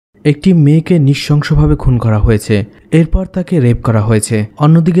একটি মেয়েকে নৃশংসভাবে খুন করা হয়েছে, এরপর তাকে রেপ করা হয়েছে।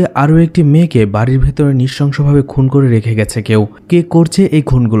 অন্যদিকে আরও একটি মেয়েকে বাড়ির ভেতরে নৃশংসভাবে খুন করে রেখে গেছে কেউ। কে করছে এই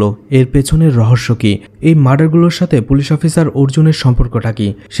খুনগুলো, এর পেছনের রহস্য কি, এই মার্ডারগুলোর সাথে পুলিশ অফিসার অর্জুনের সম্পর্কটা কি,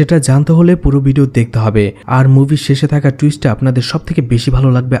 সেটা জানতে হলে পুরো ভিডিও দেখতে হবে। আর মুভির শেষে থাকা টুইস্টটা আপনাদের সবথেকে বেশি ভালো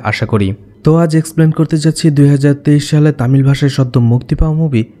লাগবে আশা করি। তো আজ এক্সপ্লেন করতে যাচ্ছি 2023 সালে তামিল ভাষায় সদ্য মুক্তি পাওয়া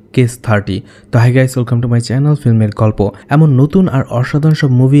মুভি কেস 30। তো hi guys, welcome to my channel ফিল্মের গল্প। এমন নতুন আর অসাধারণ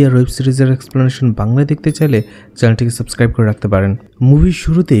সব মুভি আর ওয়েব সিরিজের এক্সপ্লেনেশন বাংলায় দেখতে চাইলে চ্যানেলটিকে সাবস্ক্রাইব করে রাখতে পারেন। মুভির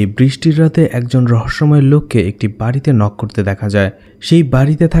শুরুতেই বৃষ্টির রাতে একজন রহস্যময় লোককে একটি বাড়িতে নক করতে দেখা যায়। সেই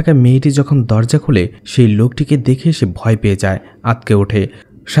বাড়িতে থাকা মেয়েটি যখন দরজা খুলে সেই লোকটিকে দেখে সে ভয় পেয়ে যায়, আঁতকে ওঠে।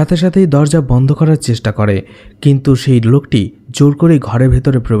 সাথে সাথেই দরজা বন্ধ করার চেষ্টা করে, কিন্তু সেই লোকটি জোর করে ঘরের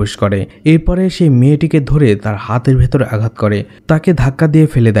ভেতরে প্রবেশ করে। এরপরে সেই মেয়েটিকে ধরে তার হাতের ভেতরে আঘাত করে, তাকে ধাক্কা দিয়ে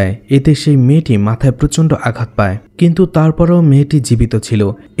ফেলে দেয়। এতে সেই মেয়েটি মাথায় প্রচণ্ড আঘাত পায়, কিন্তু তারপরেও মেয়েটি জীবিত ছিল।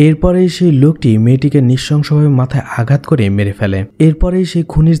 এরপরেই সেই লোকটি মেয়েটিকে নৃশংসভাবে মাথায় আঘাত করে মেরে ফেলে। এরপরেই সেই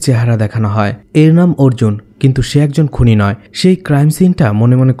খুনির চেহারা দেখানো হয়। এর নাম অর্জুন, কিন্তু সে একজন খুনি নয়। সেই ক্রাইম সিনটা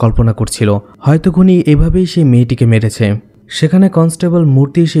মনে মনে কল্পনা করছিল, হয়তো খুনি এভাবেই সেই মেয়েটিকে মেরেছে। সেখানে কনস্টেবল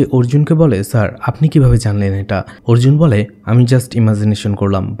মূর্তি সেই অর্জুনকে বলে, স্যার আপনি কিভাবে জানলেন এটা? অর্জুন বলে, আমি জাস্ট ইমাজিনেশন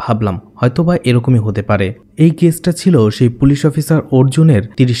করলাম, ভাবলাম হয়তোবা এরকমই হতে পারে। এই কেসটা ছিল সেই পুলিশ অফিসার অর্জুনের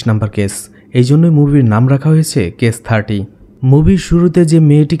 30 নম্বর কেস, এই জন্যই মুভির নাম রাখা হয়েছে কেস 30। মুভির শুরুতে যে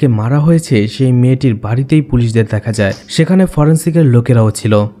মেয়েটিকে মারা হয়েছে সেই মেয়েটির বাড়িতেই পুলিশদের দেখা যায়, সেখানে ফরেন্সিকের লোকেরাও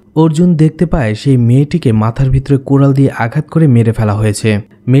ছিল। অর্জুন দেখতে পায় সেই মেয়েটিকে মাথার ভিতরে কোড়াল দিয়ে আঘাত করে মেরে ফেলা হয়েছে।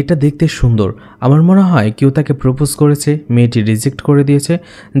 মেয়েটা দেখতে সুন্দর, আমার মনে হয় কেউ তাকে প্রপোজ করেছে, মেয়েটি রিজেক্ট করে দিয়েছে,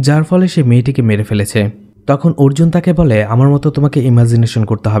 যার ফলে সে মেয়েটিকে মেরে ফেলেছে। তখন অর্জুন তাকে বলে, আমার মতো তোমাকে ইমাজিনেশন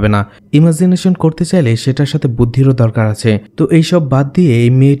করতে হবে না, ইমাজিনেশন করতে চাইলে সেটার সাথে বুদ্ধিরও দরকার আছে। তো এইসব বাদ দিয়ে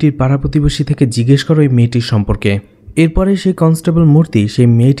এই মেয়েটির পাড়া প্রতিবেশী থেকে জিজ্ঞেস করো এই মেয়েটির সম্পর্কে। এরপরে সেই কনস্টেবল মূর্তি সেই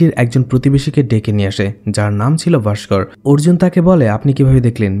মেয়েটির একজন প্রতিবেশীকে ডেকে নিয়ে আসে, যার নাম ছিল ভাস্কর। অর্জুন তাকে বলে, আপনি কিভাবে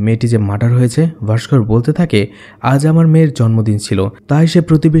দেখলেন মেয়েটি যে মার্ডার হয়েছে? ভাস্কর বলতে থাকে, আজ আমার মেয়ের জন্মদিন ছিল, তাই সে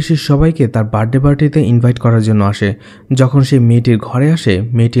প্রতিবেশীর সবাইকে তার বার্থডে পার্টিতে ইনভাইট করার জন্য আসে। যখন সে মেয়েটির ঘরে আসে,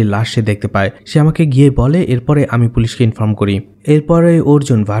 মেয়েটির লাশ সে দেখতে পায়। সে আমাকে গিয়ে বলে, এরপরে আমি পুলিশকে ইনফর্ম করি। এরপরে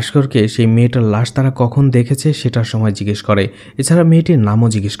অর্জুন ভাস্করকে সেই মেয়েটার লাশ তারা কখন দেখেছে সেটার সময় জিজ্ঞেস করে, এছাড়া মেয়েটির নামও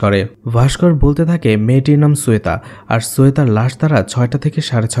জিজ্ঞেস করে। ভাস্কর বলতে থাকে মেয়েটির নাম শ্বেতা, আর শ্বেতার লাশ তারা 6টা থেকে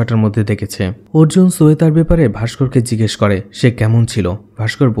 6:30টার মধ্যে দেখেছে। অর্জুন শ্বেতার ব্যাপারে ভাস্করকে জিজ্ঞেস করে সে কেমন ছিল।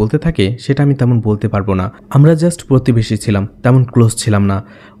 ভাস্কর বলতে থাকে, সেটা আমি তেমন বলতে পারবো না, আমরা জাস্ট প্রতিবেশী ছিলাম, তেমন ক্লোজ ছিলাম না।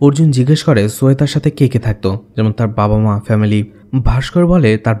 অর্জুন জিজ্ঞেস করে শ্বেতার সাথে কে কে থাকতো, যেমন তার বাবা মা, ফ্যামিলি। ভাস্কর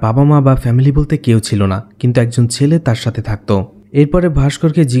বলে, তার বাবা মা বা ফ্যামিলি বলতে কেউ ছিল না, কিন্তু একজন ছেলে তার সাথে থাকতো। এরপরে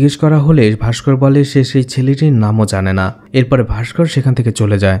ভাস্করকে জিজ্ঞেস করা হলে ভাস্কর বলে সে সেই ছেলেটির নামও জানে না। এরপরে ভাস্কর সেখান থেকে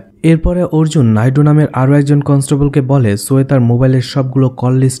চলে যায়। এরপরে অর্জুন নাইডু নামের আরও একজন কনস্টেবলকে বলে, শ্বেতার মোবাইলের সবগুলো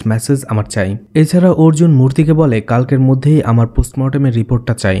কল লিস্ট মেসেজ আমার চাই। এছাড়া অর্জুন মূর্তিকে বলে, কালকের মধ্যেই আমার পোস্টমর্টমের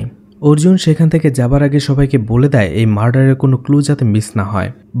রিপোর্টটা চাই। অর্জুন সেখান থেকে যাবার আগে সবাইকে বলে দেয় এই মার্ডারের কোনো ক্লু যাতে মিস না হয়।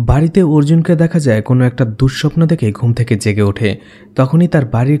 বাড়িতে অর্জুনকে দেখা যায় কোনো একটা দুঃস্বপ্ন দেখে ঘুম থেকে জেগে ওঠে। তখনই তার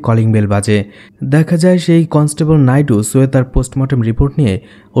বাড়ির কলিং বেল বাজে। দেখা যায় সেই কনস্টেবল নাইডু শ্বেতার পোস্টমর্টম রিপোর্ট নিয়ে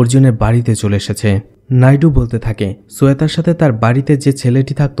অর্জুনের বাড়িতে চলে এসেছে। নাইডু বলতে থাকে শ্বেতার সাথে তার বাড়িতে যে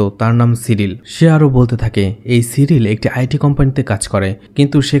ছেলেটি থাকতো তার নাম সিরিল। সে আরও বলতে থাকে এই সিরিল একটি আইটি কোম্পানিতে কাজ করে,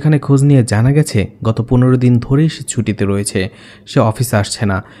 কিন্তু সেখানে খোঁজ নিয়ে জানা গেছে গত 15 দিন ধরেই সে ছুটিতে রয়েছে, সে অফিসে আসছে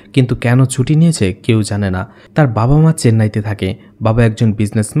না। কিন্তু কেন ছুটি নিয়েছে কেউ জানে না। তার বাবা মা চেন্নাইতে থাকে, বাবা একজন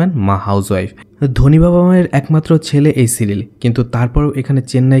বিজনেসম্যান, মা হাউসওয়াইফ। ধনী বাবা মায়ের একমাত্র ছেলে এই সিরিল, কিন্তু তারপরেও এখানে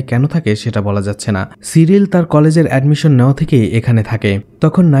চেন্নাই কেন থাকে সেটা বলা যাচ্ছে না। সিরিল তার কলেজের অ্যাডমিশন নেওয়া থেকেই এখানে থাকে।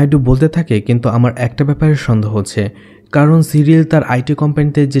 তখন নাইডু বলতে থাকে, কিন্তু আমার একটা ব্যাপারে সন্দেহ হচ্ছে, কারণ সিরিল তার আইটি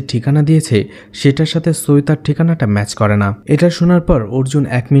কোম্পানিতে যে ঠিকানা দিয়েছে সেটার সাথে শ্বেতার ঠিকানাটা ম্যাচ করে না। এটা শোনার পর অর্জুন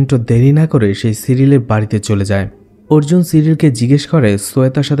 1 মিনিটও দেরি না করে সেই সিরিলের বাড়িতে চলে যায়। অর্জুন সিরিলকে জিজ্ঞেস করে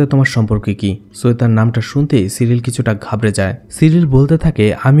শ্বেতার সাথে তোমার সম্পর্ক কি। শ্বেতার নামটা শুনতেই সিরিল কিছুটা ঘাবড়ে যায়। সিরিল বলতে থাকে,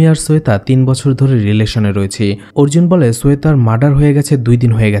 আমি আর শ্বেতা 3 বছর ধরে রিলেশনে রয়েছি। অর্জুন বলে, শ্বেতার মার্ডার হয়ে গেছে 2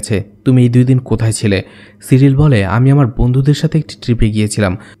 দিন হয়ে গেছে, তুমি এই 2 দিন কোথায় ছিলে? সিরিল বলে, আমি আমার বন্ধুদের সাথে একটি ট্রিপে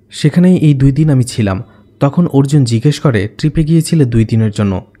গিয়েছিলাম, সেখানেই এই 2 দিন আমি ছিলাম। তখন অর্জুন জিজ্ঞেস করে, ট্রিপে গিয়েছিলে 2 দিনের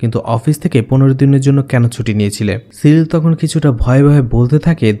জন্য, কিন্তু অফিস থেকে 15 দিনের জন্য কেন ছুটি নিয়েছিলে? সিরিল তখন কিছুটা ভয়ে ভয়ে বলতে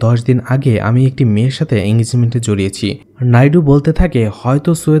থাকে, 10 দিন আগে আমি একটি মেয়ের সাথে এঙ্গেজমেন্টে জড়িয়েছি। নাইডু বলতে থাকে, হয়তো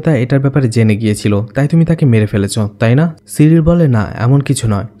শ্বেতা এটার ব্যাপারে জেনে গিয়েছিল, তাই তুমি তাকে মেরে ফেলেছ, তাই না? সিরিল বলে, না এমন কিছু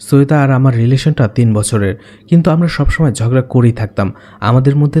নয়, শ্বেতা আর আমার রিলেশনটা 3 বছরের, কিন্তু আমরা সবসময় ঝগড়া করেই থাকতাম,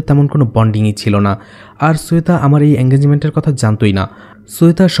 আমাদের মধ্যে তেমন কোনো বন্ডিংই ছিল না। আর শ্বেতা আমার এই এঙ্গেজমেন্টের কথা জানতোই না।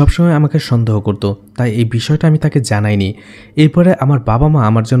 শ্বেতা সবসময় আমাকে সন্দেহ করত, তাই এই বিষয়টা আমি তাকে জানাইনি। এরপরে আমার বাবা মা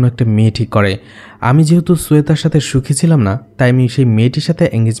আমার জন্য একটা মেয়ে ঠিক করে। আমি যেহেতু শ্বেতার সাথে সুখী ছিলাম না, তাই আমি সেই মেয়েটির সাথে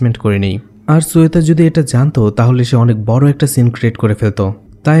এঙ্গেজমেন্ট করে নিই। আর শ্বেতা যদি এটা জানতো তাহলে সে অনেক বড় একটা সিন ক্রিয়েট করে ফেলতো।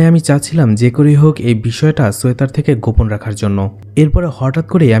 তাই আমি চাচ্ছিলাম যে করেই হোক এই বিষয়টা শ্বেতার থেকে গোপন রাখার জন্য। এরপরে হঠাৎ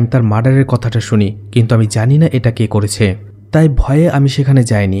করে আমি তার মার্ডারের কথাটা শুনি, কিন্তু আমি জানি না এটা কে করেছে। তাই ভয়ে আমি সেখানে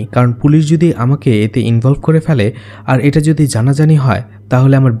যাইনি, কারণ পুলিশ যদি আমাকে এতে ইনভলভ করে ফেলে আর এটা যদি জানাজানি হয়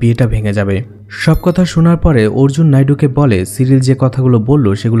তাহলে আমার বিয়েটা ভেঙে যাবে। সব কথা শোনার পরে অর্জুন নাইডুকে বলে, সিরিল যে কথাগুলো বলল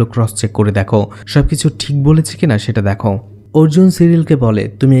সেগুলো ক্রস চেক করে দেখো, সবকিছু ঠিক বলেছে কিনা সেটা দেখো। অর্জুন সিরিলকে বলে,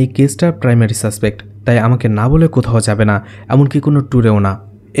 তুমি এই কেসটার প্রাইমারি সাসপেক্ট, তাই আমাকে না বলে কোথাও যাবে না, এমনকি কোনো ট্যুরেও না।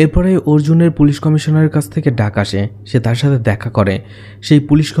 এরপরে অর্জুনের পুলিশ কমিশনারের কাছ থেকে ডাক আসে, সে তার সাথে দেখা করে। সেই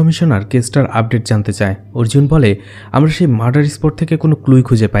পুলিশ কমিশনার কেসটার আপডেট জানতে চায়। অর্জুন বলে, আমরা সেই মার্ডার স্পট থেকে কোনো ক্লুই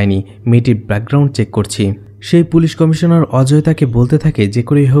খুঁজে পাইনি, মেয়েটির ব্যাকগ্রাউন্ড চেক করছি। সেই পুলিশ কমিশনার অজয় তাকে বলতে থাকে, যে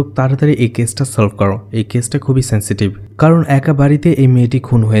করেই হোক তাড়াতাড়ি এই কেসটা সলভ করো, এই কেসটা খুবই সেন্সিটিভ, কারণ একা বাড়িতে এই মেয়েটি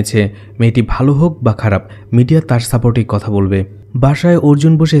খুন হয়েছে। মেয়েটি ভালো হোক বা খারাপ, মিডিয়া তার সাপোর্টেই কথা বলবে। বাসায়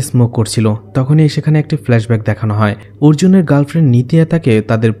অর্জুন বসে স্মোক করছিল, তখনই সেখানে একটি ফ্ল্যাশব্যাক দেখানো হয়। অর্জুনের গার্লফ্রেন্ড নিতিয়া তাকে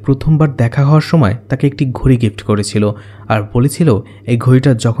তাদের প্রথমবার দেখা হওয়ার সময় তাকে একটি ঘড়ি গিফট করেছিল আর বলেছিল, এই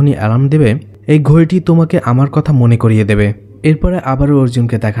ঘড়িটা যখনই অ্যালার্ম দেবে এই ঘড়িটি তোমাকে আমার কথা মনে করিয়ে দেবে। এরপরে আবারও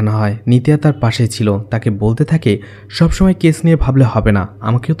অর্জুনকে দেখানো হয়, নিতিয়া তার পাশে ছিল, তাকে বলতে থাকে, সবসময় কেস নিয়ে ভাবলে হবে না,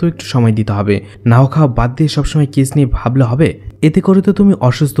 আমাকেও তো একটু সময় দিতে হবে, নাও খাওয়া বাদ দিয়ে সবসময় কেস নিয়ে ভাবলে হবে, এতে করে তো তুমি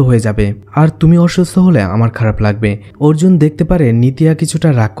অসুস্থ হয়ে যাবে, আর তুমি অসুস্থ হলে আমার খারাপ লাগবে। অর্জুন দেখতে পারে নিতিয়া কিছুটা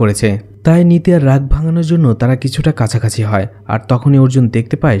রাগ করেছে, তাই নিতিয়ার রাগ ভাঙানোর জন্য তারা কিছুটা কাছাকাছি হয়। আর তখনই অর্জুন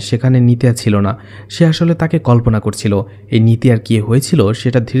দেখতে পায় সেখানে নিতিয়া ছিল না, সে আসলে তাকে কল্পনা করছিল। এই নিতিয়ার কি হয়েছিল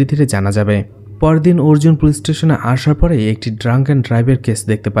সেটা ধীরে ধীরে জানা যাবে। পরদিন অর্জুন পুলিশ স্টেশনে আসার পরে একটি ড্রাঙ্ক অ্যান্ড ড্রাইভের কেস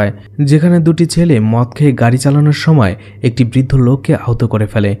দেখতে পায়, যেখানে দুটি ছেলে মদ খেয়ে গাড়ি চালানোর সময় একটি বৃদ্ধ লোককে আহত করে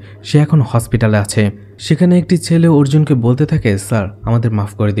ফেলে। সে এখন হসপিটালে আছে। সেখানে একটি ছেলে অর্জুনকে বলতে থাকে, স্যার আমাদের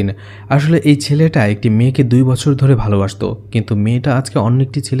মাফ করে দিন, আসলে এই ছেলেটা একটি মেয়েকে 2 বছর ধরে ভালোবাসতো, কিন্তু মেয়েটা আজকে অন্য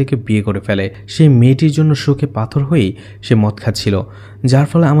একটি ছেলেকে বিয়ে করে ফেলে। সেই মেয়েটির জন্য শোকে পাথর হয়েই সে মদ খাচ্ছিল, যার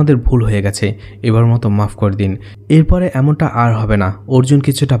ফলে আমাদের ভুল হয়ে গেছে, এবার মতো মাফ করে দিন, এরপরে এমনটা আর হবে না। অর্জুন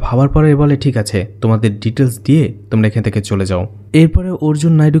কিছুটা ভাবার পরে বলে, ঠিক আছে, তোমাদের ডিটেলস দিয়ে তোমরা এখান থেকে চলে যাও। এরপরে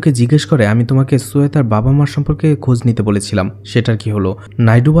অর্জুন নাইডুকে জিজ্ঞেস করে, আমি তোমাকে শ্বেতার বাবা মার সম্পর্কে খোঁজ নিতে বলেছিলাম, সেটার কি হলো?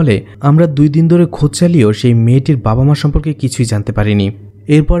 নাইডু বলে, আমরা 2 দিন ধরে খোঁজ চালিয়েও সেই মেয়েটির বাবা মা সম্পর্কে কিছুই জানতে পারিনি।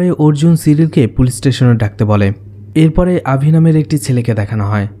 এরপরে অর্জুন সিরিলকে পুলিশ স্টেশনে ডাকতে বলে। এরপরে আভি নামের একটি ছেলেকে দেখানো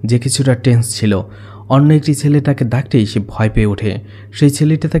হয়, যে কিছুটা টেন্স ছিল। অন্য একটি ছেলে তাকে ডাকতেই সে ভয় পেয়ে ওঠে। সেই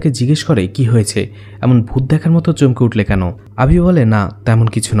ছেলেটা তাকে জিজ্ঞেস করে, কি হয়েছে, এমন ভূত দেখার মতো চমকে উঠলে কেন? আভি বলে, না তেমন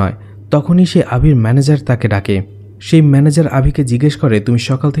কিছু নয়। তখনই সে আভির ম্যানেজার তাকে ডাকে। সেই ম্যানেজার আভিকে জিজ্ঞেস করে, তুমি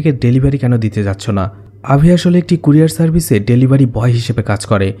সকাল থেকে ডেলিভারি কেন দিতে যাচ্ছ না? আভি আসলে একটি কুরিয়ার সার্ভিসে ডেলিভারি বয় হিসেবে কাজ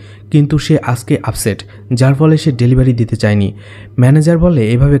করে, কিন্তু সে আজকে আপসেট, যার ফলে সে ডেলিভারি দিতে চায়নি। ম্যানেজার বলে,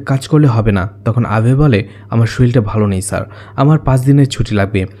 এভাবে কাজ করলে হবে না। তখন আভি বলে, আমার শরীরটা ভালো নেই স্যার, আমার 5 দিনের ছুটি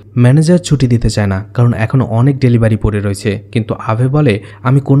লাগবে। ম্যানেজার ছুটি দিতে চায় না, কারণ এখনও অনেক ডেলিভারি পড়ে রয়েছে, কিন্তু আভি বলে,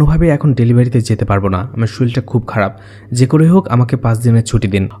 আমি কোনোভাবেই এখন ডেলিভারিতে যেতে পারবো না, আমার শরীরটা খুব খারাপ, যে করে হোক আমাকে 5 দিনের ছুটি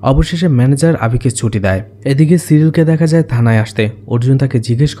দিন। অবশেষে ম্যানেজার আভিকে ছুটি দেয়। এদিকে সিরিলকে দেখা যায় থানায় আসতে। অর্জুন তাকে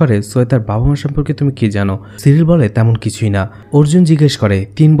জিজ্ঞেস করে, শ্বেতার বাবা মা সম্পর্কে তুমি কি জানো? সিরিল বলে, তেমন কিছুই না। অর্জুন জিজ্ঞেস করে,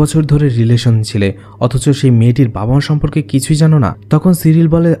 3 বছর ধরে রিলেশন ছিলে, অথচ সেই মেয়েটির বাবা মা সম্পর্কে কিছুই জানো না? তখন সিরিল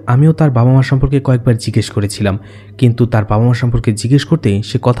বলে, আমিও তার বাবা মা সম্পর্কে কয়েকবার জিজ্ঞেস করেছিলাম, কিন্তু তার বাবা মা সম্পর্কে জিজ্ঞেস করতেই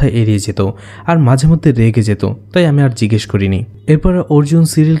সে কথা এড়িয়ে যেত আর মাঝে মধ্যে রেগে যেত, তাই আমি আর জিজ্ঞেস করিনি। এরপর অর্জুন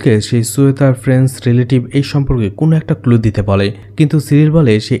সিরিলকে সেই শ্বেতার ফ্রেন্ডস রিলেটিভ এই সম্পর্কে কোনো একটা ক্লু দিতে বলে, কিন্তু সিরিল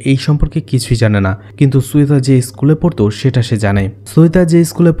বলে সে এই সম্পর্কে কিছুই জানে না, কিন্তু শ্বেতা যে স্কুলে পড়তো সেটা সে জানে। শ্বেতা যে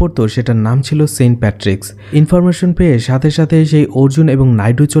স্কুলে পড়তো সেটার নাম ছিল সেন্ট প্যাট্রিক্স। ইনফরমেশন পেয়ে সাথে সাথে সেই অর্জুন এবং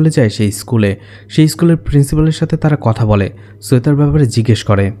নাইডু চলে যায় সেই স্কুলে। সেই স্কুলের প্রিন্সিপালের সাথে তারা কথা বলে, শ্বেতার ব্যাপারে জিজ্ঞেস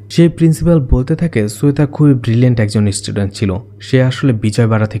করে। সেই প্রিন্সিপাল বলতে থাকে, শ্বেতা খুবই ব্রিলিয়েন্ট একজন স্টুডেন্ট ছিল, সে আসলে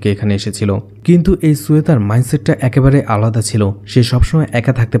বিজয়বাড়া থেকে এখানে এসেছিল, কিন্তু এই শ্বেতার মাইন্ডসেটটা একেবারে আলাদা ছিল। সে সবসময়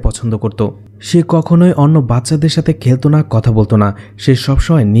একা থাকতে পছন্দ করত, সে কখনোই অন্য বাচ্চাদের সাথে খেলতো না, কথা বলতো না, সে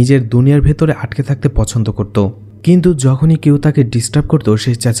সবসময় নিজের দুনিয়ার ভেতরে আটকে থাকতে পছন্দ করত। কিন্তু যখনই কেউ তাকে ডিস্টার্ব করত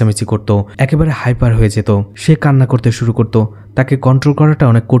সে চেঁচামেচি করত, একেবারে হাইপার হয়ে যেত, সে কান্না করতে শুরু করত, তাকে কন্ট্রোল করাটা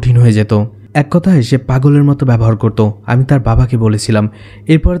অনেক কঠিন হয়ে যেত। এক কথায় সে পাগলের মতো ব্যবহার করত। আমি তার বাবাকে বলেছিলাম।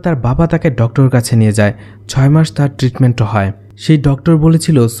 এরপরে তার বাবা তাকে ডক্টরের কাছে নিয়ে যায়। 6 মাস তার ট্রিটমেন্টও হয়। সেই ডক্টর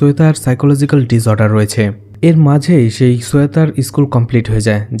বলেছিল শ্বেতার সাইকোলজিক্যাল ডিসঅর্ডার রয়েছে। এর মাঝেই সেই শ্বেতার স্কুল কমপ্লিট হয়ে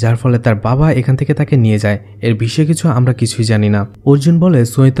যায়, যার ফলে তার বাবা এখান থেকে তাকে নিয়ে যায়। এর বিষয়ে কিছু আমরা কিছুই জানি না। অর্জুন বলে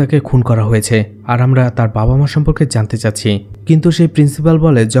শ্বেতাকে খুন করা হয়েছে, আর আমরা তার বাবা মা সম্পর্কে জানতে চাচ্ছি। কিন্তু সেই প্রিন্সিপাল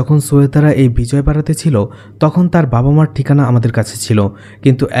বলে যখন সোয়েতারা এই বিজয়পাড়াতে ছিল তখন তার বাবা মার ঠিকানা আমাদের কাছে ছিল,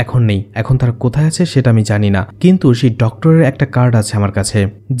 কিন্তু এখন নেই। এখন তারা কোথায় আছে সেটা আমি জানি না, কিন্তু সেই ডক্টরের একটা কার্ড আছে আমার কাছে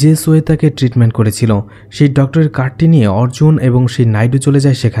যে সোয়েতাকে ট্রিটমেন্ট করেছিল। সেই ডক্টরের কার্ডটি নিয়ে অর্জুন এবং সেই নাইডু চলে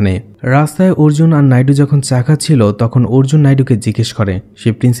যায় সেখানে। রাস্তায় অর্জুন আর নাইডু যখন চা খাচ্ছিল তখন অর্জুন নাইডুকে জিজ্ঞেস করে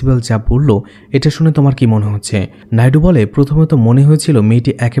সেই প্রিন্সিপাল যা বলল এটা শুনে তোমার কি মনে হচ্ছে? নাইডু বলে প্রথমত মনে হয়েছিল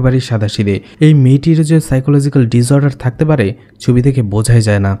মেয়েটি একেবারেই সাদাসিধে। এই মেয়েটির যে সাইকোলজিক্যাল ডিসঅর্ডার থাকতে পারে ছবি থেকে বোঝাই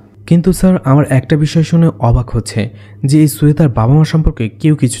যায় না। কিন্তু স্যার আমার একটা বিষয় শুনে অবাক হচ্ছে যে এই সোয়েতার বাবা মা সম্পর্কে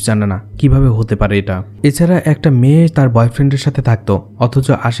কেউ কিছু জানে না, কিভাবে হতে পারে এটা? এছাড়া একটা মেয়ে তার বয়ফ্রেন্ডের সাথে থাকতো অথচ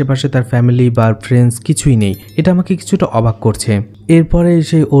আশেপাশে তার ফ্যামিলি বা ফ্রেন্ডস কিছুই নেই, এটা আমাকে কিছুটা অবাক করছে। এরপরে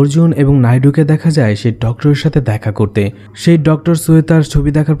সেই অর্জুন এবং নাইডুকে দেখা যায় সেই ডক্টরের সাথে দেখা করতে। সেই ডক্টর সোয়েতার ছবি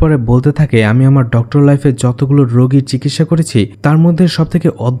দেখার পরে বলতে থাকে আমি আমার ডক্টর লাইফে যতগুলো রোগীর চিকিৎসা করেছি তার মধ্যে সবথেকে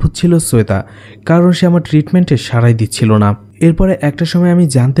অদ্ভুত ছিল সোয়েতা, কারণ সে আমার ট্রিটমেন্টে সাড়াই দিচ্ছিল না। এরপরে একটা সময় আমি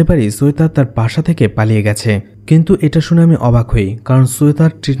জানতে পারি সোয়েতা তার বাসা থেকে পালিয়ে গেছে, কিন্তু এটা শুনে আমি অবাক হই কারণ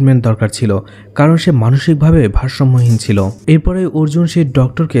সোয়েতার ট্রিটমেন্ট দরকার ছিল, কারণ সে মানসিকভাবে ভারসাম্যহীন ছিল। এরপরে অর্জুন সেই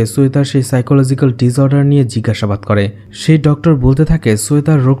ডক্টরকে সোয়েতার সেই সাইকোলজিক্যাল ডিসঅর্ডার নিয়ে জিজ্ঞাসাবাদ করে। সেই ডক্টর বলতে থাকে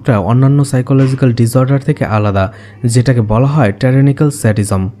সোয়েতার রোগটা অন্যান্য সাইকোলজিক্যাল ডিসঅর্ডার থেকে আলাদা, যেটাকে বলা হয় টাইরানিক্যাল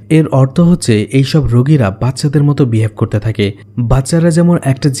স্যাডিজম। এর অর্থ হচ্ছে এইসব রোগীরা বাচ্চাদের মতো বিহেভ করতে থাকে। বাচ্চারা যেমন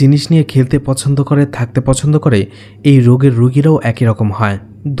একটা জিনিস নিয়ে খেলতে পছন্দ করে, থাকতে পছন্দ করে, এই রোগের রোগীরাও একই রকম হয়।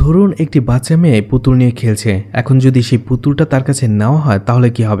 ধরুন একটি বাচ্চা মেয়ে পুতুল নিয়ে খেলছে, এখন যদি সেই পুতুলটা তার কাছে নেওয়া হয় তাহলে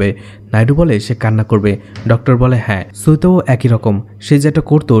কি হবে? নাইডু বলে সে কান্না করবে। ডক্টর বলে হ্যাঁ, সোয়েতাও একই রকম। সে যেটা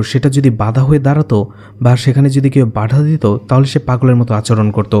করতো সেটা যদি বাধা হয়ে দাঁড়াতো বা সেখানে যদি কেউ বাধা দিত তাহলে সে পাগলের মতো আচরণ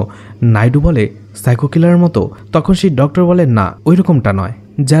করত। নাইডু বলে সাইকো কিলারের মতো? তখন সেই ডক্টর বলে না, ওই রকমটা নয়।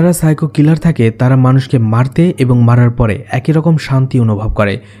 যারা সাইকো কিলার থাকে তারা মানুষকে মারতে এবং মারার পরে একই রকম শান্তি অনুভব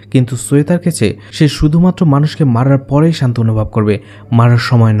করে, কিন্তু সোয়েতার কাছে সে শুধুমাত্র মানুষকে মারার পরেই শান্তি অনুভব করবে, মারার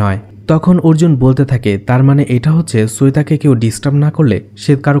সময় নয়। তখন অর্জুন বলতে থাকে তার মানে এটা হচ্ছে সোয়েতাকে কেউ ডিস্টার্ব না করলে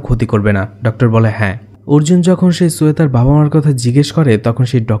সে কারো ক্ষতি করবে না। ডক্টর বলে হ্যাঁ। অর্জুন যখন সেই সোয়েতার বাবা মার কথা জিজ্ঞেস করে তখন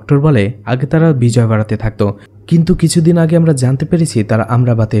সেই ডক্টর বলে আগে তারা বিজয়বাড়াতে থাকতো, কিন্তু কিছুদিন আগে আমরা জানতে পেরেছি তারা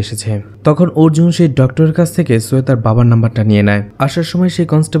আমরাবাতে এসেছে। তখন অর্জুন সেই ডক্টরের কাছ থেকে সোয়েতার বাবার নাম্বারটা নিয়ে নেয়। আসার সময় সেই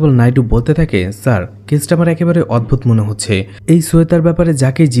কনস্টেবল নাইডু বলতে থাকে স্যার, কেসটা আমার একেবারে অদ্ভুত মনে হচ্ছে। এই সোয়েতার ব্যাপারে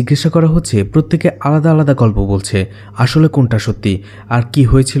যাকে জিজ্ঞাসা করা হচ্ছে প্রত্যেকে আলাদা আলাদা গল্প বলছে, আসলে কোনটা সত্যি আর কি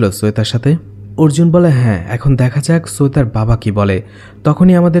হয়েছিল সোয়েতার সাথে? অর্জুন বলে হ্যাঁ, এখন দেখা যাক সোয়েতার বাবা কি বলে।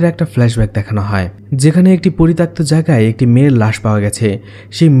 তখনই আমাদের একটা ফ্ল্যাশব্যাক দেখানো হয় যেখানে একটি পরিত্যক্ত জায়গায় একটি মেয়ের লাশ পাওয়া গেছে।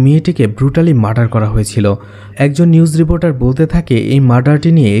 সেই মেয়েটিকে ব্রুটালি মার্ডার করা হয়েছিল। একজন নিউজ রিপোর্টার বলতে থাকে এই মার্ডারটি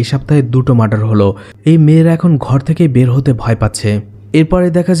নিয়ে এই সপ্তাহে 2টো মার্ডার হলো। এই মেয়েরা এখন ঘর থেকে বের হতে ভয় পাচ্ছে। এরপরে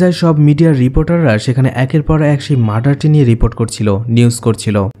দেখা যায় সব মিডিয়ার রিপোর্টাররা সেখানে একের পর এক সেই মার্ডারটি নিয়ে রিপোর্ট করছিল, নিউজ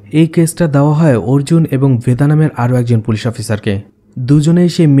করছিল। এই কেসটা দেওয়া হয় অর্জুন এবং বেদা নামের আরও একজন পুলিশ অফিসারকে। দুজনেই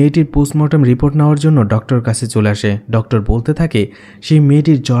সেই মেয়েটির পোস্টমর্টম রিপোর্ট নেওয়ার জন্য ডক্টরের কাছে চলে আসে। ডক্টর বলতে থাকে সেই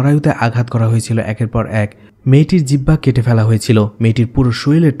মেয়েটির জরায়ুতে আঘাত করা হয়েছিল একের পর এক, মেয়েটির জিহ্বা কেটে ফেলা হয়েছিল, মেয়েটির পুরো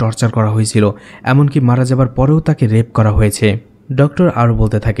শরীরে টর্চার করা হয়েছিল, এমনকি মারা যাবার পরেও তাকে রেপ করা হয়েছে। ডক্টর আরও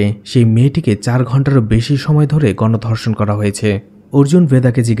বলতে থাকে সেই মেয়েটিকে 4 ঘন্টারও বেশি সময় ধরে গণধর্ষণ করা হয়েছে। অর্জুন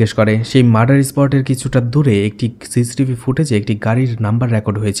বেদাকে জিজ্ঞেস করে সেই মার্ডার স্পটের কিছুটা দূরে একটি সিসিটিভি ফুটেজে একটি গাড়ির নাম্বার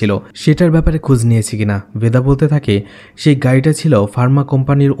রেকর্ড হয়েছিল, সেটার ব্যাপারে খোঁজ নিয়েছি কিনা। বেদা বলতে থাকে সেই গাড়িটা ছিল ফার্মা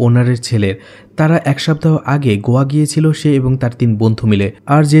কোম্পানির ওনারের ছেলের। তারা 1 সপ্তাহ আগে গোয়া গিয়েছিল সে এবং তার 3 বন্ধু মিলে,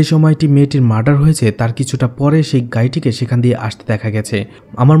 আর যে সময়টি মেয়েটির মার্ডার হয়েছে তার কিছুটা পরে সেই গাড়িটিকে সেখান দিয়ে আসতে দেখা গেছে।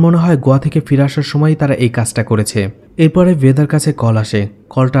 আমার মনে হয় গোয়া থেকে ফিরে আসার সময় তারা এই কাজটা করেছে। এরপরে বেদার কাছে কল আসে।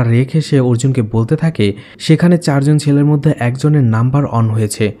 কলটা রেখে সে অর্জুনকে বলতে থাকে সেখানে 4 জন ছেলের মধ্যে একজনের নাম্বার অন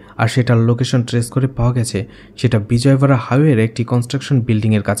হয়েছে আর সেটার লোকেশন ট্রেস করে পাওয়া গেছে সেটা বিজয়বাড়া হাইওয়ের একটি কনস্ট্রাকশন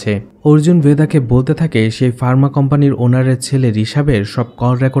বিল্ডিংয়ের কাছে। অর্জুন বেদাকে বলতে থাকে সেই ফার্মা কোম্পানির ওনারের ছেলে ঋষাবের সব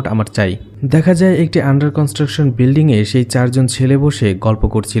কল রেকর্ড আমার চাই। দেখা যায় একটি আন্ডার কনস্ট্রাকশন বিল্ডিংয়ে সেই 4 জন ছেলে বসে গল্প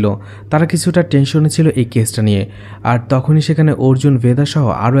করছিল। তারা কিছুটা টেনশনে ছিল এই কেসটা নিয়ে, আর তখনই সেখানে অর্জুন বেদা সহ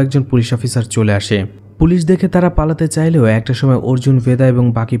আরও একজন পুলিশ অফিসার চলে আসে। পুলিশ দেখে তারা পালাতে চাইলেও একটা সময় অর্জুন বেদা এবং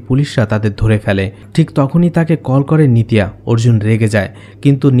বাকি পুলিশরা তাদের ধরে ফেলে। ঠিক তখনই তাকে কল করে নিতিয়া। অর্জুন রেগে যায়,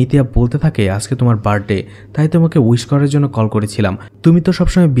 কিন্তু নিতিয়া বলতে থাকে আজকে তোমার বার্থডে, তাই তোমাকে উইশ করার জন্য কল করেছিলাম। তুমি তো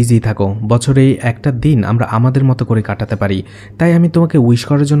সবসময় বিজি থাকো, বছরে এই একটা দিন আমরা আমাদের মতো করে কাটাতে পারি, তাই আমি তোমাকে উইশ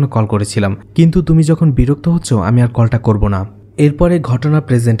করার জন্য কল করেছিলাম, কিন্তু তুমি যখন বিরক্ত হচ্ছ আমি আর কলটা করব না। এরপরে ঘটনা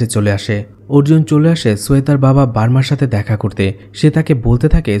প্রেজেন্টে চলে আসে। অর্জুন চলে আসে শ্বেতার বাবা বার্মার সাথে দেখা করতে। সে তাকে বলতে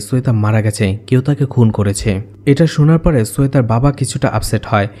থাকে শ্বেতা মারা গেছে, কেউ তাকে খুন করেছে। এটা শোনার পরে শ্বেতার বাবা কিছুটা আপসেট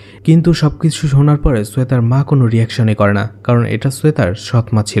হয়, কিন্তু সবকিছু শোনার পরে শ্বেতার মা কোনো রিয়াকশনই করে না, কারণ এটা শ্বেতার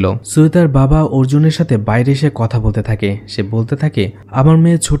সৎমা ছিল। শ্বেতার বাবা অর্জুনের সাথে বাইরে এসে কথা বলতে থাকে। সে বলতে থাকে, আমার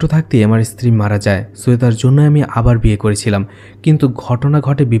মেয়ে ছোট থাকতেই আমার স্ত্রী মারা যায়, শ্বেতার জন্য আমি আবার বিয়ে করেছিলাম, কিন্তু ঘটনা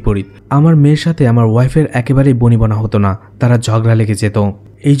ঘটে বিপরীত। আমার মেয়ের সাথে আমার ওয়াইফের একেবারেই বনিবনা হতো না, তারা ঝগড়া লেগে যেত।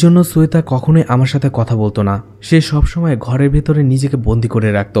 এই জন্য শ্বেতা কখনোই আমার সাথে কথা বলতো না। সে সবসময় ঘরের ভেতরে নিজেকে বন্দি করে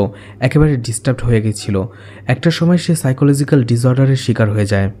রাখত, একেবারে ডিস্টার্বড হয়ে গেছিল। একটা সময় সে সাইকোলজিক্যাল ডিসঅর্ডারের শিকার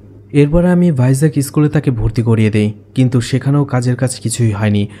হয়ে যায়। এরপরে আমি ভাইজাগ স্কুলে তাকে ভর্তি করিয়ে দেই, কিন্তু সেখানেও কাজের কাজ কিছুই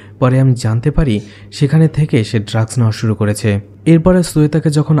হয়নি। পরে আমি জানতে পারি সেখানে থেকে সে ড্রাগস নেওয়া শুরু করেছে। এরপরে শ্বেতাকে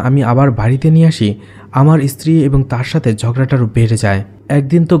যখন আমি আবার বাড়িতে নিয়ে আসি, আমার স্ত্রী এবং তার সাথে ঝগড়াটারও বেড়ে যায়।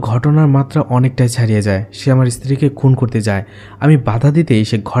 একদিন তো ঘটনার মাত্রা অনেকটাই ছাড়িয়ে যায়। সে আমার স্ত্রীকে খুন করতে যায়, আমি বাধা দিতেই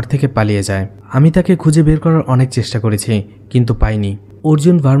সে ঘর থেকে পালিয়ে যায়। আমি তাকে খুঁজে বের করার অনেক চেষ্টা করেছি, কিন্তু পাইনি।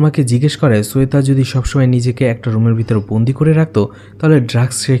 অর্জুন ভার্মাকে জিজ্ঞেস করে শ্বেতা যদি সবসময় নিজেকে একটা রুমের ভিতরে বন্দি করে রাখত, তাহলে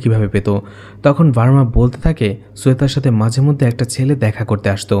ড্রাগস সে কীভাবে পেত। তখন ভার্মা বলতে থাকে শ্বেতার সাথে মাঝে মধ্যে একটা ছেলে দেখা করতে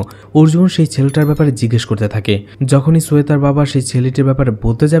আসতো। অর্জুন সেই ছেলেটার ব্যাপারে জিজ্ঞেস করতে থাকে। যখনই শ্বেতার বাবা সেই ছেলেটির ব্যাপারে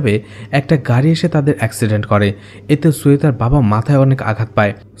বলতে যাবে, একটা গাড়ি এসে তাদের অ্যাক্সিডেন্ট করে। এতে শ্বেতার বাবা মাথায় অনেক আঘাত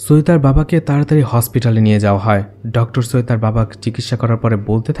পায়। শ্বেতার বাবাকে তাড়াতাড়ি হসপিটালে নিয়ে যাওয়া হয়। ডক্টর শ্বেতার বাবাকে চিকিৎসা করার পরে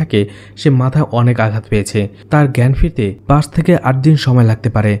বলতে থাকে সে মাথায় অনেক আঘাত পেয়েছে, তার জ্ঞান ফিরতে 5 থেকে 8 দিন সময় লাগতে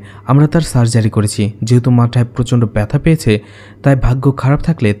পারে। আমরা তার সার্জারি করেছি, যেহেতু মাথায় প্রচণ্ড ব্যথা পেয়েছে, তাই ভাগ্য খারাপ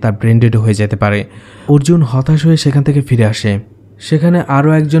থাকলে তার ব্রেন ডেড হয়ে যেতে পারে। অর্জুন হতাশ হয়ে সেখান থেকে ফিরে আসে। সেখানে আরও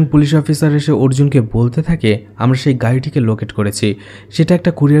একজন পুলিশ অফিসার এসে অর্জুনকে বলতে থাকে আমরা সেই গাড়িটিকে লোকেট করেছি। সেটা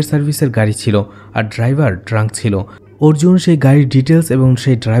একটা কুরিয়ার সার্ভিসের গাড়ি ছিল, আর ড্রাইভার ড্রাঙ্ক ছিল। অর্জুন সেই গাড়ির ডিটেলস এবং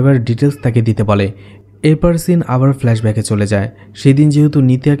সেই ড্রাইভারের ডিটেলস তাকে দিতে বলে। এরপর সিন আবার ফ্ল্যাশব্যাকে চলে যায়। সেদিন যেহেতু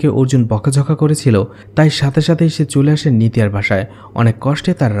নিতিয়াকে অর্জুন বকাঝকা করেছিল, তাই সাথে সাথেই সে চলে আসে নিতিয়ার বাসায়। অনেক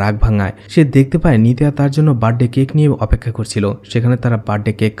কষ্টে তার রাগ ভাঙায়। সে দেখতে পায় নিতিয়া তার জন্য বার্থডে কেক নিয়ে অপেক্ষা করছিল। সেখানে তারা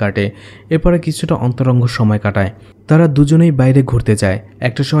বার্থডে কেক কাটে। এরপরে কিছুটা অন্তরঙ্গ সময় কাটায়। তারা দুজনেই বাইরে ঘুরতে যায়।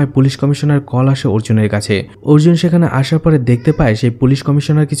 একটা সময় পুলিশ কমিশনার কল আসে অর্জুনের কাছে। অর্জুন সেখানে আসার পরে দেখতে পায় সেই পুলিশ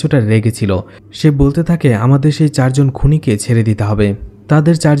কমিশনার কিছুটা রেগেছিল। সে বলতে থাকে আমাদের সেই 4 জন খুনিকে ছেড়ে দিতে হবে।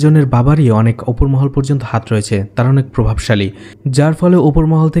 তাদের 4 জনের বাবারই অনেক ওপর মহল পর্যন্ত হাত রয়েছে, তারা অনেক প্রভাবশালী, যার ফলে ওপর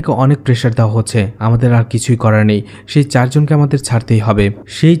মহল থেকে অনেক প্রেশার দেওয়া হচ্ছে। আমাদের আর কিছুই করার নেই, সেই 4 জনকে আমাদের ছাড়তেই হবে।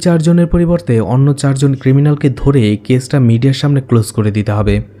 সেই 4 জনের পরিবর্তে অন্য 4 জন ক্রিমিনালকে ধরে এই কেসটা মিডিয়ার সামনে ক্লোজ করে দিতে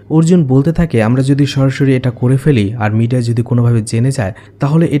হবে। অর্জুন বলতে থাকে আমরা যদি সরাসরি এটা করে ফেলি আর মিডিয়া যদি কোনোভাবে জেনে যায়,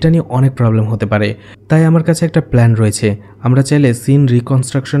 তাহলে এটা নিয়ে অনেক প্রবলেম হতে পারে। তাই আমার কাছে একটা প্ল্যান রয়েছে, আমরা চাইলে সিন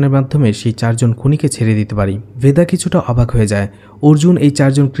রিকনস্ট্রাকশনের মাধ্যমে সেই 4 জন খুনিকে ছেড়ে দিতে পারি। বেদা কিছুটা অবাক হয়ে যায়। অর্জুন এই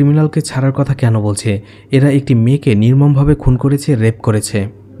 4 জন ক্রিমিনালকে ছাড়ার কথা কেন বলছে? এরা একটি মেয়েকে নির্মমভাবে খুন করেছে, রেপ করেছে।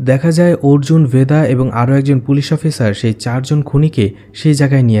 দেখা যায় অর্জুন, বেদা এবং আরও একজন পুলিশ অফিসার সেই 4 জন খুনিকে সেই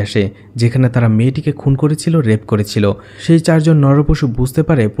জায়গায় নিয়ে আসে যেখানে তারা মেয়েটিকে খুন করেছিল, রেপ করেছিল। সেই 4 জন নরপশু বুঝতে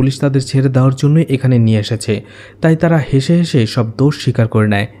পারে পুলিশ তাদের ছেড়ে দেওয়ার জন্যই এখানে নিয়ে এসেছে। তাই তারা হেসে হেসে সব দোষ স্বীকার করে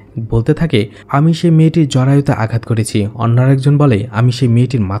নেয়। বলতে থাকে আমি সেই মেয়েটির জরায়ুতে আঘাত করেছি। অন্য আরেকজন বলে আমি সেই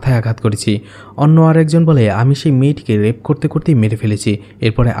মেয়েটির মাথায় আঘাত করেছি। অন্য আরেকজন বলে আমি সেই মেয়েটিকে রেপ করতে করতেই মেরে ফেলেছি,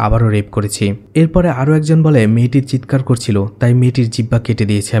 এরপরে আবারও রেপ করেছি। এরপরে আরও একজন বলে মেয়েটির চিৎকার করছিল, তাই মেয়েটির জিহ্বা কেটে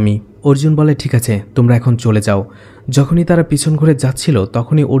দিয়েছি আমি। অর্জুন বলে ঠিক আছে, তোমরা এখন চলে যাও। যখনই তারা পিছন ঘুরে যাচ্ছিল,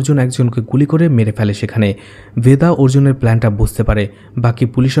 তখনই অর্জুন একজনকে গুলি করে মেরে ফেলে সেখানে। বেদা অর্জুনের প্ল্যানটা বুঝতে পারে। বাকি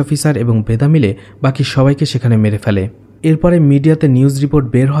পুলিশ অফিসার এবং বেদা মিলে বাকি সবাইকে সেখানে মেরে ফেলে। এরপরে মিডিয়াতে নিউজ রিপোর্ট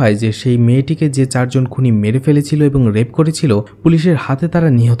বের হয় যে সেই মেয়েটিকে যে 4 জন খুনি মেরে ফেলেছিল এবং রেপ করেছিল, পুলিশের হাতে তারা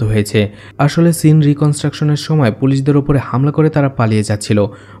নিহত হয়েছে। আসলে সিন রিকনস্ট্রাকশনের সময় পুলিশদের ওপরে হামলা করে তারা পালিয়ে যাচ্ছিল।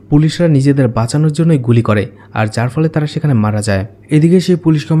 পুলিশরা নিজেদের বাঁচানোর জন্যই গুলি করে, আর যার ফলে তারা সেখানে মারা যায়। এদিকে সেই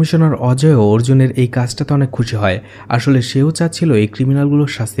পুলিশ কমিশনার অজয়ও অর্জুনের এই কাজটাতে অনেক খুশি হয়। আসলে সেও চাচ্ছিল এই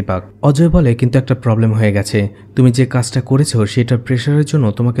ক্রিমিনালগুলোর শাস্তি পাক। অজয় বলে কিন্তু একটা প্রবলেম হয়ে গেছে, তুমি যে কাজটা করেছো সেটার প্রেশারের জন্য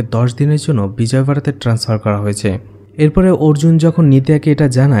তোমাকে 10 দিনের জন্য বিজয়বাড়াতে ট্রান্সফার করা হয়েছে। এরপরে অর্জুন যখন নিতিয়াকে এটা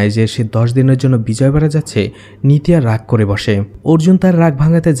জানায় যে সে 10 দিনের জন্য বিজয়বাড়া যাচ্ছে, নিতিয়া রাগ করে বসে। অর্জুন তার রাগ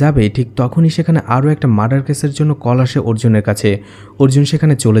ভাঙাতে যাবে, ঠিক তখনই সেখানে আরও একটা মার্ডার কেসের জন্য কল আসে অর্জুনের কাছে। অর্জুন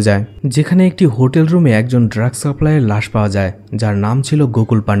সেখানে চলে যায়, যেখানে একটি হোটেল রুমে একজন ড্রাগ সাপ্লাইয়ের লাশ পাওয়া যায়, যার নাম ছিল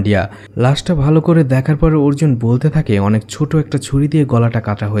গোকুল পান্ডিয়া। লাশটা ভালো করে দেখার পরে অর্জুন বলতে থাকে অনেক ছোট একটা ছুরি দিয়ে গলাটা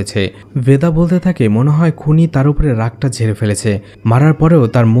কাটা হয়েছে। বেদা বলতে থাকে মনে হয় খুনি তার উপরে রাগটা ঝেড়ে ফেলেছে, মারার পরেও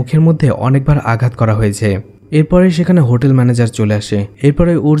তার মুখের মধ্যে অনেকবার আঘাত করা হয়েছে। এরপরে সেখানে হোটেল ম্যানেজার চলে আসে।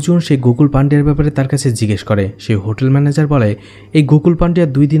 এরপরে অর্জুন সেই গোকুল পান্ডিয়ার ব্যাপারে তার কাছে জিজ্ঞেস করে। সেই হোটেল ম্যানেজার বলে এই গোকুল পান্ডিয়া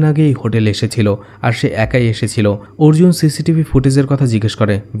 2 দিন আগে এই হোটেলে এসেছিল আর সে একাই এসেছিল। অর্জুন সিসিটিভি ফুটেজের কথা জিজ্ঞেস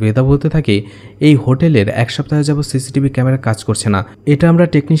করে। বেদা বলতে থাকে এই হোটেলের 1 সপ্তাহ যাবত সিসিটিভি ক্যামেরা কাজ করছে না, এটা আমরা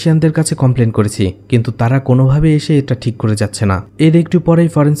টেকনিশিয়ানদের কাছে কমপ্লেন করেছি, কিন্তু তারা কোনোভাবে এসে এটা ঠিক করে যাচ্ছে না। এর একটু পরেই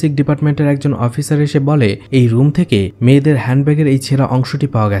ফরেন্সিক ডিপার্টমেন্টের একজন অফিসার এসে বলে এই রুম থেকে মেয়েদের হ্যান্ডব্যাগের এই ছেঁড়া অংশটি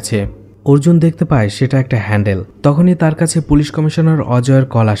পাওয়া গেছে। অর্জুন দেখতে পায় সেটা একটা হ্যান্ডেল। তখনই তার কাছে পুলিশ কমিশনার অজয়ের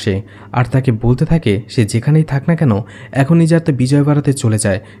কল আসে আর তাকে বলতে থাকে সে যেখানেই থাক না কেন এখনই যাতে বিজয়বাড়াতে চলে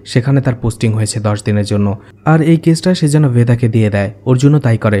যায়, সেখানে তার পোস্টিং হয়েছে 10 দিনের জন্য। আর এই কেসটা সে যেন বেদাকে দিয়ে দেয়। অর্জুনও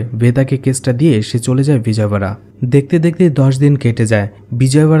তাই করে, বেদাকে কেসটা দিয়ে সে চলে যায় বিজয়বাড়া। দেখতে দেখতে 10 দিন কেটে যায়।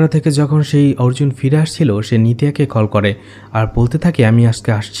 বিজয়বাড়া থেকে যখন সেই অর্জুন ফিরে আসছিল সে নিতিয়াকে কল করে আর বলতে থাকে আমি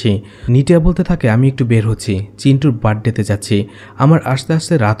আজকে আসছি। নিতিয়া বলতে থাকে আমি একটু বের হচ্ছি, চিন্টুর বার্থডেতে যাচ্ছি, আমার আস্তে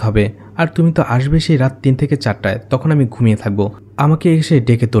আস্তে রাত হবে, আর তুমি তো আসবে সেই রাত 3 থেকে 4টায়, তখন আমি ঘুমিয়ে থাকবো, আমাকে এসে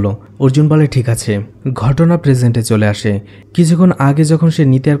ডেকে তোলো। অর্জুন বলে ঠিক আছে। ঘটনা প্রেজেন্টে চলে আসে। কিছুক্ষণ আগে যখন সে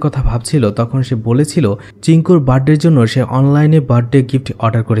নিতিয়ার কথা ভাবছিল তখন সে বলেছিল চিঙ্কুর বার্থডের জন্য সে অনলাইনে বার্থডে গিফট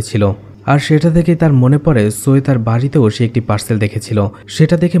অর্ডার করেছিল, আর সেটা থেকে তার মনে পড়ে সোয়েতার বাড়িতেও সে একটি পার্সেল দেখেছিল।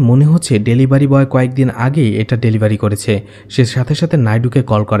 সেটা দেখে মনে হচ্ছে ডেলিভারি বয় কয়েকদিন আগেই এটা ডেলিভারি করেছে। সে সাথে সাথে নাইডুকে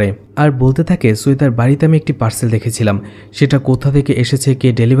কল করে আর বলতে থাকে সোয়েতার বাড়িতে আমি একটি পার্সেল দেখেছিলাম, সেটা কোথা থেকে এসেছে, কে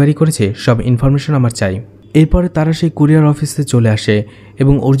ডেলিভারি করেছে, সব ইনফরমেশন আমার চাই। এরপরে তারা সেই কুরিয়ার অফিসে চলে আসে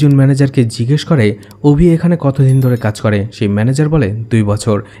এবং অর্জুন ম্যানেজারকে জিজ্ঞেস করে অভি এখানে কতদিন ধরে কাজ করে। সেই ম্যানেজার বলে 2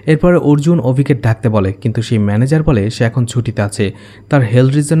 বছর। এরপরে অর্জুন অভিকে ডাকতে বলে, কিন্তু সেই ম্যানেজার বলে সে এখন ছুটিতে আছে, তার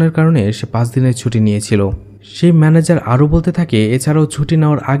হেলথ রিজনের কারণে সে 5 দিনের ছুটি নিয়েছিল। সেই ম্যানেজার আরও বলতে থাকে এছাড়াও ছুটি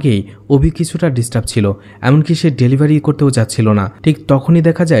নেওয়ার আগেই অভি কিছুটা ডিস্টার্ব ছিল, এমনকি সে ডেলিভারি করতেও যাচ্ছিল না। ঠিক তখনই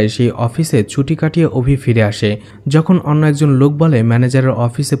দেখা যায় সেই অফিসে ছুটি কাটিয়ে অভি ফিরে আসে। যখন অন্য একজন লোক বলে ম্যানেজারের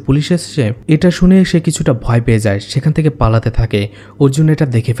অফিসে পুলিশ এসেছে, এটা শুনে সে কিছুটা ভয় পেয়ে যায়, সেখান থেকে পালাতে থাকে। অর্জুন এটা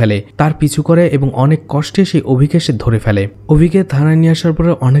দেখে ফেলে, তার পিছু করে এবং অনেক কষ্টে সেই অভিকে সে ধরে ফেলে। অভিকে থানায় নিয়ে আসার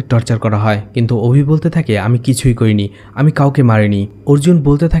পরে অনেক টর্চার করা হয়, কিন্তু অভি বলতে থাকে আমি কিছুই করিনি, আমি কাউকে মারিনি। অর্জুন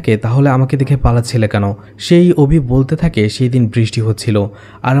বলতে থাকে তাহলে আমাকে দেখে পালাচ্ছিলে কেন? সেই অভি বলতে থাকে সেই দিন বৃষ্টি হচ্ছিল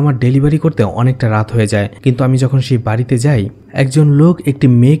আর আমার ডেলিভারি করতে অনেকটা রাত হয়ে যায়, কিন্তু আমি যখন সেই বাড়িতে যাই একজন লোক একটি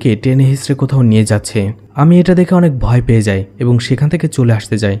মেয়েকে টেনে হিঁচড়ে কোথাও নিয়ে যাচ্ছে। আমি এটা দেখে অনেক ভয় পেয়ে যাই এবং সেখান থেকে চলে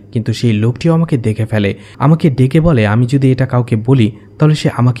আসতে যাই, কিন্তু সেই লোকটিও আমাকে দেখে ফেলে, আমাকে ডেকে বলে আমি যদি এটা কাউকে বলি তাহলে সে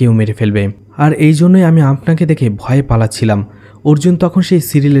আমাকেও মেরে ফেলবে, আর এই জন্যই আমি আপনাকে দেখে ভয়ে পালাচ্ছিলাম। অর্জুন তখন সেই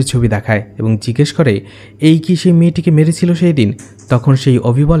সিরিয়ালের ছবি দেখায় এবং জিজ্ঞেস করে এই কি সেই মেয়েটিকে মেরেছিল সেই দিন? তখন সেই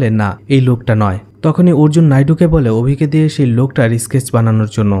অভি বলে না, এই লোকটা নয়। তখনই অর্জুন নাইডুকে বলে অভিকে দিয়ে সেই লোকটার স্কেচ বানানোর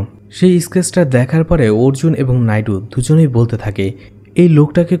জন্য। সেই স্কেচটা দেখার পরে অর্জুন এবং নাইডু দুজনেই বলতে থাকে এই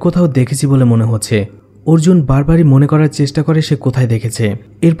লোকটাকে কোথাও দেখেছি বলে মনে হচ্ছে। অর্জুন বারবারই মনে করার চেষ্টা করে সে কোথায় দেখেছে।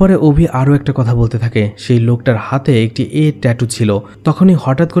 এরপরে অভি আরও একটা কথা বলতে থাকে সেই লোকটার হাতে একটি এ ট্যাটু ছিল। তখনই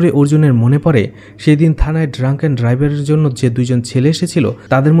হঠাৎ করে অর্জুনের মনে পড়ে সেদিন থানায় ড্রাঙ্ক অ্যান্ড ড্রাইভারের জন্য যে 2 জন ছেলে এসেছিল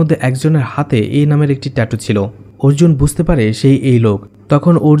তাদের মধ্যে একজনের হাতে এ নামের একটি ট্যাটু ছিল। অর্জুন বুঝতে পারে সেই এই লোক।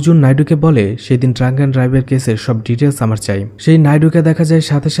 তখন অর্জুন নাইডুকে বলে সেদিন ড্রাঙ্ক অ্যান্ড ড্রাইভের কেসের সব ডিটেলস আমার চাই। সেই নাইডুকে দেখা যায়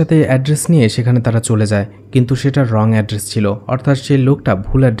সাথে সাথে অ্যাড্রেস নিয়ে সেখানে তারা চলে যায়, কিন্তু সেটা রং অ্যাড্রেস ছিল, অর্থাৎ সেই লোকটা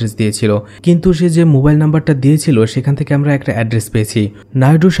ভুল অ্যাড্রেস দিয়েছিল। কিন্তু সে যে মোবাইল নাম্বারটা দিয়েছিল সেখান থেকে আমরা একটা অ্যাড্রেস পেয়েছি।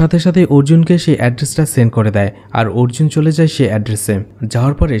 নাইডুর সাথে সাথে অর্জুনকে সেই অ্যাড্রেসটা সেন্ড করে দেয় আর অর্জুন চলে যায় সেই অ্যাড্রেসে।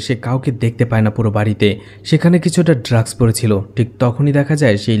 যাওয়ার পরে সে কাউকে দেখতে পায় না পুরো বাড়িতে, সেখানে কিছুটা ড্রাগস পড়েছিল। ঠিক তখনই দেখা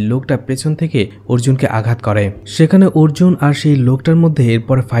যায় সেই লোকটা পেছন থেকে অর্জুনকে আঘাত করে। সেখানে অর্জুন আর সেই লোকটার মধ্যে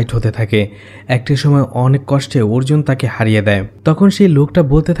এরপরে ফাইট হতে থাকে। একটা সময় অনেক কষ্টে অর্জুন তাকে হারিয়ে দেয়। তখন সেই লোকটা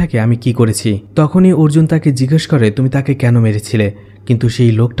বলতে থাকে আমি কি করেছি। তখনই অর্জুন তাকে জিজ্ঞেস করে তুমি তাকে কেন মেরেছিলে, কিন্তু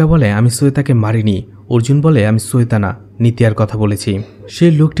সেই লোকটা বলে আমি সোয়েতাকে মারিনি। অর্জুন বলে আমি সোয়েতা না, নিতিয়ার কথা বলেছি।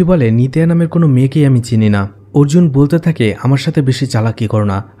 সেই লোকটি বলে নিতিয়া নামের কোনো মেয়েকেই আমি চিনি না। অর্জুন বলতে থাকে আমার সাথে বেশি চালাকি করো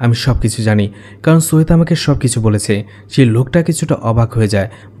না, আমি সব কিছু জানি, কারণ সোয়েতা আমাকে সব কিছু বলেছে। সেই লোকটা কিছুটা অবাক হয়ে যায়,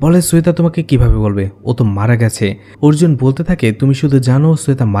 বলে সোয়েতা তোমাকে কিভাবে বলবে, ও তো মারা গেছে। অর্জুন বলতে থাকে তুমি শুধু জানো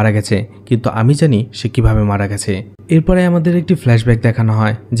সোয়েতা মারা গেছে, কিন্তু আমি জানি সে কিভাবে মারা গেছে। এরপরে আমাদের একটি ফ্ল্যাশব্যাক দেখানো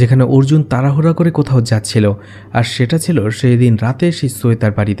হয় যেখানে অর্জুন তাড়াহুড়া করে কোথাও যাচ্ছিল, আর সেটা ছিল সেই দিন রাতে সেই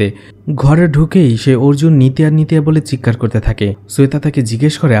সোয়েতার বাড়িতে। ঘরে ঢুকেই সে অর্জুন নিতিয়া নিতিয়া বলে চিৎকার করতে থাকে। সোয়েতা তাকে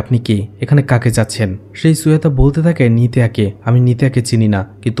জিজ্ঞেস করে আপনি কে, এখানে কাকে যাচ্ছেন? সেই সোয়েতা বলতে থাকে নিতিয়াকে, আমি নিতিয়াকে চিনি না,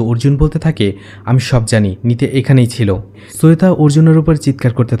 কিন্তু অর্জুন বলতে থাকে আমি সব জানি, নিতিয়া এখানেই ছিল। সোয়েতা অর্জুনের উপর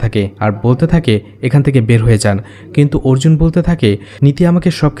চিৎকার করতে থাকে আর বলতে থাকে এখান থেকে বের হয়ে যান, কিন্তু অর্জুন বলতে থাকে নিতিয়া আমাকে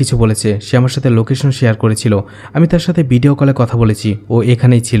সব কিছু বলেছে, সে আমার সাথে লোকেশন শেয়ার করেছিল, আমি তার সাথে ভিডিও কলে কথা বলেছি, ও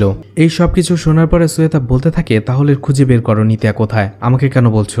এখানেই ছিল। এই সব কিছু শোনার পরে সোয়েতা বলতে থাকে তাহলে খুঁজে বের করো নিতিয়া কোথায়, আমাকে কেন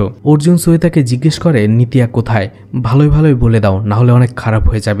বলছো? অর্জুন সোয়েতাকে জিজ্ঞেস করে নিতিয়া কোথায়, ভালোই ভালোই বলে দাও, না হলে অনেক খারাপ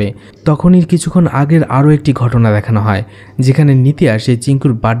হয়ে যাবে। তখনই কিছুক্ষণ আগের আরও একটি একটি ঘটনা দেখানো হয়, যেখানে নিতিয়া সেই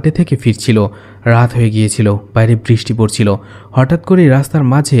চিঙ্কুর বার্থডে থেকে ফিরছিল। রাত হয়ে গিয়েছিল, বাইরে বৃষ্টি পড়ছিল। হঠাৎ করেই রাস্তার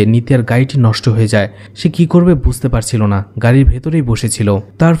মাঝে নিতিয়ার গাড়িটি নষ্ট হয়ে যায়। সে কি করবে বুঝতে পারছিল না, গাড়ির ভেতরেই বসেছিল।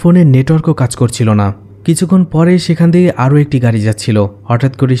 তার ফোনে নেটওয়ার্কও কাজ করছিল না। কিছুক্ষণ পরে সেখান থেকে আরও একটি গাড়ি যাচ্ছিল।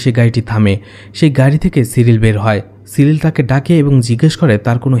 হঠাৎ করে সেই গাড়িটি থামে। সেই গাড়ি থেকে সিরিল বের হয়। সিরিল তাকে ডাকে এবং জিজ্ঞেস করে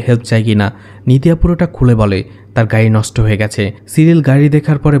তার কোনো হেল্প চাই কি না। নিতিয়া পুরোটা খুলে বলে তার গাড়ি নষ্ট হয়ে গেছে। সিরিল গাড়ি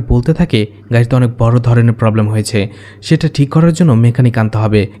দেখার পরে বলতে থাকে গাড়িতে অনেক বড় ধরনের প্রবলেম হয়েছে, সেটা ঠিক করার জন্য মেকানিক আনতে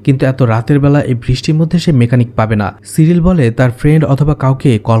হবে, কিন্তু এত রাতের বেলা এই বৃষ্টির মধ্যে সে মেকানিক পাবে না। সিরিল বলে তার ফ্রেন্ড অথবা কাউকে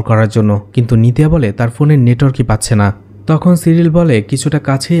কল করার জন্য, কিন্তু নিতিয়া বলে তার ফোনের নেটওয়ার্কই পাচ্ছে না। তখন সিরিল বলে কিছুটা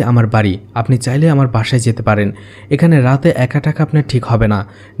কাছেই আমার বাড়ি, আপনি চাইলে আমার বাসায় যেতে পারেন, এখানে রাতে একা টাকা আপনার ঠিক হবে না।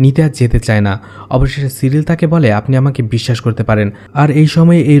 নিতিয়া যেতে চায় না। অবশেষে সিরিল তাকে বলে আপনি আমাকে বিশ্বাস করতে পারেন, আর এই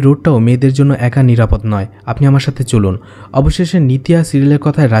সময়ে এই রোডটাও মেয়েদের জন্য একা নিরাপদ নয়, আপনি আমার সাথে চলুন। অবশেষে নিতিয়া সিরিলের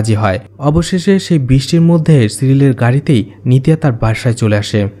কথায় রাজি হয়। অবশেষে সেই বৃষ্টির মধ্যে সিরিলের গাড়িতেই নিতিয়া তার বাসায় চলে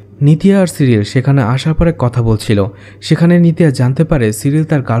আসে। নিতিয়া আর সিরিল সেখানে আসার পরে কথা বলছিল। সেখানে নিতিয়া জানতে পারে সিরিল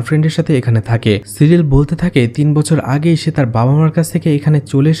তার গার্লফ্রেন্ডের সাথে এখানে থাকে। সিরিল বলতে থাকে 3 বছর আগেই সে তার বাবা মার কাছ থেকে এখানে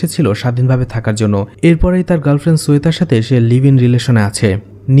চলে এসেছিল স্বাধীনভাবে থাকার জন্য। এরপরেই তার গার্লফ্রেন্ড শ্বেতার সাথে সে লিভ ইন রিলেশনে আছে।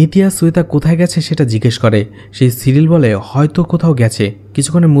 নিতিয়া শ্বেতা কোথায় গেছে সেটা জিজ্ঞেস করে। সেই সিরিল বলে হয়তো কোথাও গেছে,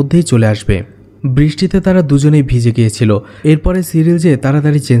 কিছুক্ষণের মধ্যেই চলে আসবে। বৃষ্টিতে তারা দুজনেই ভিজে গিয়েছিল। এরপরে সিরিল যে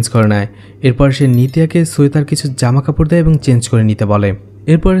তাড়াতাড়ি চেঞ্জ করে নেয়। এরপর সে নিতিয়াকে শ্বেতার কিছু জামা কাপড় দেয় এবং চেঞ্জ করে নিতে বলে।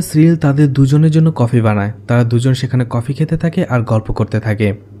 এরপরে সিরিল তাদের দুজনের জন্য কফি বানায়। তারা দুজন সেখানে কফি খেতে থাকে আর গল্প করতে থাকে।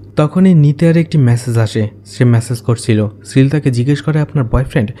 তখনই নিতিয়ার একটি মেসেজ আসে। সে মেসেজ করছিল। সিরিল তাকে জিজ্ঞেস করে আপনার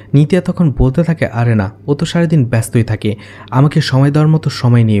বয়ফ্রেন্ড? নিতিয়া তখন বলতে থাকে আরে না, ও তো সারাদিন ব্যস্তই থাকে, আমাকে সময় দেওয়ার মতো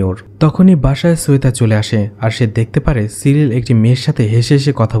সময় নেই ওর। তখনই বাসায় শ্বেতা চলে আসে আর সে দেখতে পারে সিরিল একটি মেয়ের সাথে হেসে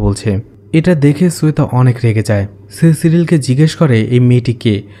হেসে কথা বলছে। এটা দেখে শ্বেতা অনেক রেগে যায়। সে সিরিলকে জিজ্ঞেস করে এই মেয়েটি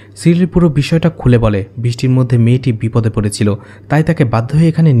কে। সিরিল পুরো বিষয়টা খুলে বলে বৃষ্টির মধ্যে মেয়েটি বিপদে পড়েছিল, তাই তাকে বাধ্য হয়ে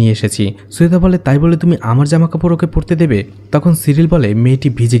এখানে নিয়ে এসেছি। শ্বেতা বলে তাই বলে তুমি আমার জামা কাপড় ওকে পরতে দেবে? তখন সিরিল বলে মেয়েটি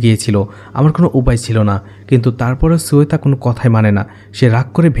ভিজে গিয়েছিল, আমার কোনো উপায় ছিল না। কিন্তু তারপরে শ্বেতা কোনো কথাই মানে না, সে রাগ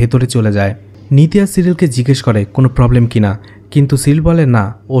করে ভেতরে চলে যায়। নিতিয়া সিরিলকে জিজ্ঞেস করে কোনো প্রবলেম কিনা, কিন্তু সিরিল বলে না,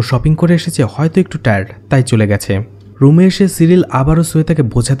 ও শপিং করে এসেছে, হয়তো একটু টায়ার্ড তাই চলে গেছে। রুমে এসে সিরিল আবারও শ্বেতাকে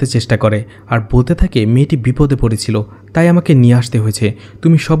বোঝাতে চেষ্টা করে আর বলতে থাকে মেয়েটি বিপদে পড়েছিল, তাই আমাকে নিয়ে আসতে হয়েছে,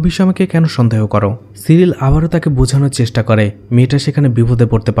 তুমি সব বিষয়ে আমাকে কেন সন্দেহ করো? সিরিল আবারও তাকে বোঝানোর চেষ্টা করে মেয়েটা সেখানে বিপদে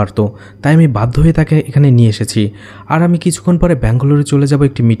পড়তে পারতো, তাই আমি বাধ্য হয়ে তাকে এখানে নিয়ে এসেছি। আর আমি কিছুক্ষণ পরে ব্যাঙ্গালোরে চলে যাব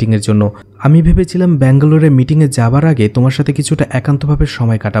একটি মিটিংয়ের জন্য। আমি ভেবেছিলাম ব্যাঙ্গালোরে মিটিংয়ে যাবার আগে তোমার সাথে কিছুটা একান্তভাবে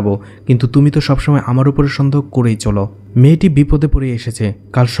সময় কাটাবো, কিন্তু তুমি তো সবসময় আমার উপরে সন্দেহ করেই চলো। মেয়েটি বিপদে পড়ে এসেছে,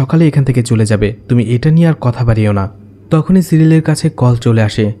 কাল সকালে এখান থেকে চলে যাবে, তুমি এটা নিয়ে আর কথা বাড়িও না। তখনই সিরিলের কাছে কল চলে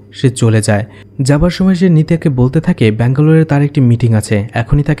আসে। সে চলে যায়। যাবার সময় সে নিতিয়াকে বলতে থাকে ব্যাঙ্গালোরে তার একটি মিটিং আছে,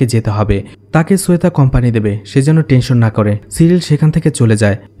 এখনই তাকে যেতে হবে, তাকে শ্বেতা কোম্পানি দেবে, সে যেন টেনশন না করে। সিরিল সেখান থেকে চলে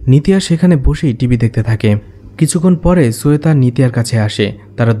যায়। নিতিয়া সেখানে বসেই টিভি দেখতে থাকে। কিছুক্ষণ পরে শ্বেতা নিতিয়ার কাছে আসে।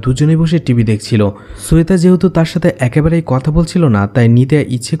 তারা দুজনে বসে টিভি দেখছিল। শ্বেতা যেহেতু তার সাথে একেবারেই কথা বলছিল না, তাই নিতিয়া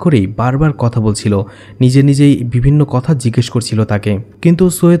ইচ্ছে করেই বারবার কথা বলছিল, নিজে নিজেই বিভিন্ন কথা জিজ্ঞেস করছিল তাকে, কিন্তু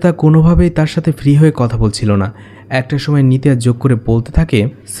শ্বেতা কোনোভাবেই তার সাথে ফ্রি হয়ে কথা বলছিল না। একটা সময় নিতিয়া যোগ করে বলতে থাকে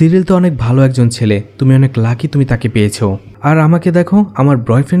সিরিল তো অনেক ভালো একজন ছেলে, তুমি অনেক লাকি তুমি তাকে পেয়েছো। আর আমাকে দেখো, আমার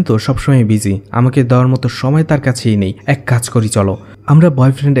বয়ফ্রেন্ড তো সবসময় বিজি, আমাকে দেওয়ার মতো সময় তার কাছেই নেই। এক কাজ করি, চলো আমরা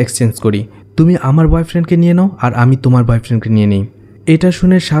বয়ফ্রেন্ড এক্সচেঞ্জ করি, তুমি আমার বয়ফ্রেন্ডকে নিয়ে নাও আর আমি তোমার বয়ফ্রেন্ডকে নিয়ে নিই। এটা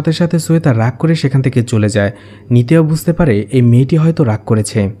শুনে সাথে সাথে শ্বেতা রাগ করে সেখান থেকে চলে যায়। নিতিয়াও বুঝতে পারে এই মেয়েটি হয়তো রাগ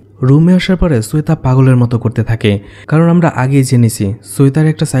করেছে। রুমে আসার পরে শ্বেতা পাগলের মতো করতে থাকে, কারণ আমরা আগেই জেনেছি শ্বেতার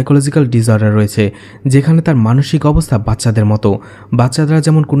একটা সাইকোলজিক্যাল ডিসঅর্ডার রয়েছে, যেখানে তার মানসিক অবস্থা বাচ্চাদের মতো। বাচ্চারা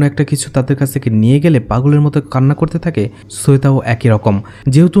যেমন কোনো একটা কিছু তাদের কাছ থেকে নিয়ে গেলে পাগলের মতো কান্না করতে থাকে, শ্বেতাও একই রকম।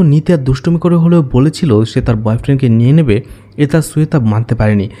 যেহেতু নিত্যা দুষ্টুমি করে হলেও বলেছিল সে তার বয়ফ্রেন্ডকে নিয়ে নেবে, এটা শ্বেতা মানতে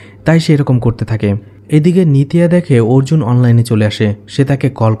পারেনি, তাই সে এরকম করতে থাকে। এদিকে নিতিয়া দেখে অর্জুন অনলাইনে চলে আসে। সে তাকে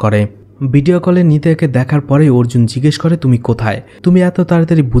কল করে। ভিডিও কলে নিতিয়াকে দেখার পরে অর্জুন জিজ্ঞেস করে তুমি কোথায়, তুমি এত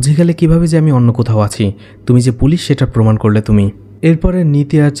তাড়াতাড়ি বুঝে গেলে কিভাবে যে আমি অন্য কোথাও আছি, তুমি যে পুলিশ সেটা প্রমাণ করলে তুমি। এরপরে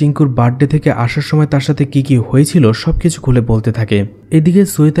নিতিয়া চিঙ্কুর বার্থডে থেকে আসার সময় তার সাথে কি কি হয়েছিল সবকিছু খুলে বলতে থাকে। এদিকে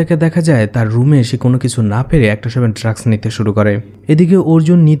শ্বেতাকে দেখা যায় তার রুমে সে কোনো কিছু না পেরে একটা সময় ড্রাগস নিতে শুরু করে। এদিকে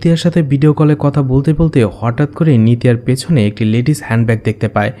অর্জুন নিতিয়ার সাথে ভিডিও কলে কথা বলতে বলতে হঠাৎ করে নিতিয়ার পেছনে একটি লেডিস হ্যান্ডব্যাগ দেখতে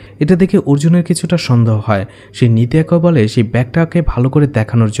পায়। এটা দেখে অর্জুনের কিছুটা সন্দেহ হয়। সে নিতিয়াকে বলে সেই ব্যাগটাকে ভালো করে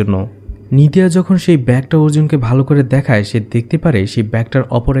দেখানোর জন্য। নিতিয়া যখন সেই ব্যাগটা অর্জুনকে ভালো করে দেখায়, সে দেখতে পারে সেই ব্যাগটার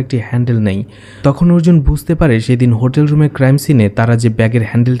অপর একটি হ্যান্ডেল নেই। তখন অর্জুন বুঝতে পারে সেদিন হোটেল রুমের ক্রাইম সিনে তারা যে ব্যাগের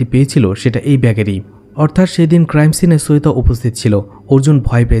হ্যান্ডেলটি পেয়েছিল সেটা এই ব্যাগেরই, অর্থাৎ সেদিন ক্রাইম সিনে শ্বেতা উপস্থিত ছিল। অর্জুন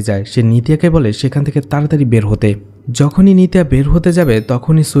ভয় পেয়ে যায়। সে নিতিয়াকে বলে সেখান থেকে তাড়াতাড়ি বের হতে। যখনই নিতিয়া বের হতে যাবে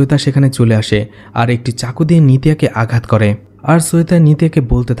তখনই শ্বেতা সেখানে চলে আসে আর একটি চাকু দিয়ে নিতিয়াকে আঘাত করে। আর শ্বেতা নিতিয়াকে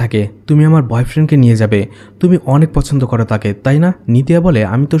বলতে থাকে, তুমি আমার বয়ফ্রেন্ডকে নিয়ে যাবে, তুমি অনেক পছন্দ করো তাকে তাই না? নিতিয়া বলে,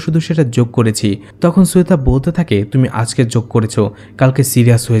 আমি তো শুধু সেটা যোগ করেছি। তখন শ্বেতা বলতে থাকে, তুমি আজকে যোগ করেছো, কালকে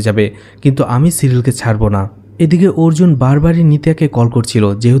সিরিয়াস হয়ে যাবে, কিন্তু আমি সিরিয়ালকে ছাড়বো না। এদিকে অর্জুন বারবারই নিতিয়াকে কল করছিল,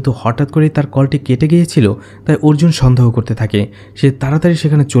 যেহেতু হঠাৎ করে তার কলটি কেটে গিয়েছিল তাই অর্জুন সন্দেহ করতে থাকে। সে তাড়াতাড়ি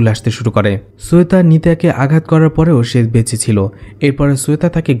সেখানে চলে আসতে শুরু করে। শ্বেতা নিতিয়াকে আঘাত করার পরেও সে বেঁচে ছিল। এরপরে শ্বেতা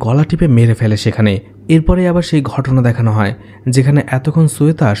তাকে গলা টিপে মেরে ফেলে সেখানে। এরপরে আবার সেই ঘটনা দেখানো হয় যেখানে এতক্ষণ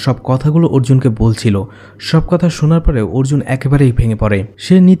শ্বেতা সব কথাগুলো অর্জুনকে বলছিল। সব কথা শোনার পরে অর্জুন একেবারেই ভেঙে পড়ে।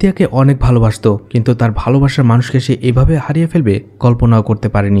 সে নিতিয়াকে অনেক ভালোবাসত, কিন্তু তার ভালোবাসার মানুষকে সে এভাবে হারিয়ে ফেলবে কল্পনাও করতে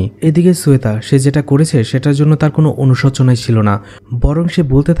পারেনি। এদিকে শ্বেতা সে যেটা করেছে সেটার জন্য তার কোনো অনুশোচনাই ছিল না, বরং সে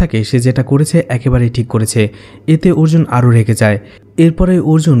বলতে থাকে সে যেটা করেছে একেবারেই ঠিক করেছে। এতে অর্জুন আরও রেগে যায়। এরপরে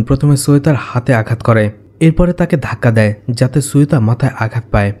অর্জুন প্রথমে শ্বেতার হাতে আঘাত করে, এরপরে তাকে ধাক্কা দেয় যাতে শ্বেতা মাথায় আঘাত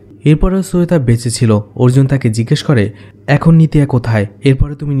পায়। এরপরেও শ্বেতা বেঁচে ছিল। অর্জুন তাকে জিজ্ঞেস করে, এখন নিতিয়া কোথায়?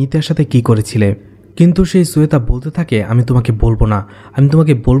 এরপরে তুমি নিতিয়ার সাথে কি করেছিলে? কিন্তু সেই শ্বেতা বলতে থাকে, আমি তোমাকে বলবো না, আমি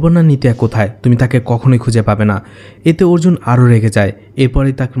তোমাকে বলবো না নিতিয়া কোথায়, তুমি তাকে কখনোই খুঁজে পাবে না। এতে অর্জুন আরও রেগে যায়। এরপরে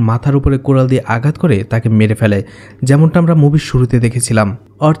তাকে মাথার উপরে কোড়াল দিয়ে আঘাত করে তাকে মেরে ফেলে, যেমনটা আমরা মুভির শুরুতে দেখেছিলাম।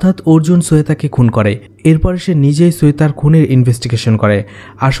 অর্থাৎ অর্জুন শ্বেতাকে খুন করে। এরপরে সে নিজেই শ্বেতার খুনের ইনভেস্টিগেশন করে।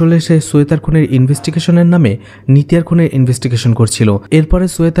 আসলে সে শ্বেতার খুনের ইনভেস্টিগেশনের নামে নিতিয়ার খুনের ইনভেস্টিগেশন করছিল। এরপরে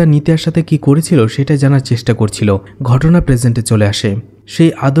শ্বেতা নিতিয়ার সাথে কি করেছিল সেটা জানার চেষ্টা করছিল। ঘটনা প্রেজেন্টে চলে আসে।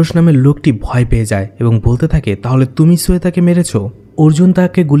 সেই আদর্শ নামের লোকটি ভয় পেয়ে যায় এবং বলতে থাকে, তাহলে তুমি শ্বেতাকে মেরেছ? অর্জুন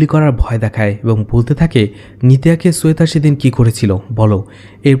তাকে গুলি করার ভয় দেখায় এবং বলতে থাকে, নিতিয়াকে শ্বেতা সেদিন কি করেছিল বলো।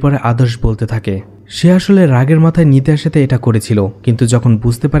 এরপরে আদর্শ বলতে থাকে, সে আসলে রাগের মাথায় নিতিয়ার সাথে এটা করেছিল, কিন্তু যখন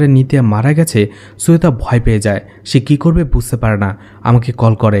বুঝতে পারে নিতিয়া মারা গেছে শ্বেতা ভয় পেয়ে যায়। সে কি করবে বুঝতে পারে না, আমাকে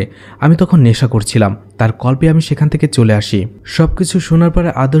কল করে। আমি তখন নেশা করছিলাম, তার কল পেয়ে আমি সেখান থেকে চলে আসি। সবকিছু শোনার পরে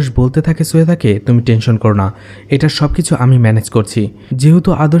আদর্শ বলতে থাকে শ্বেতাকে, তুমি টেনশন করো না, এটা সবকিছু আমি ম্যানেজ করছি। যেহেতু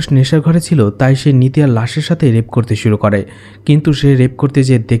আদর্শ নেশার ঘরে ছিল তাই সে নিতিয়ার লাশের সাথে রেপ করতে শুরু করে। কিন্তু সে রেপ করতে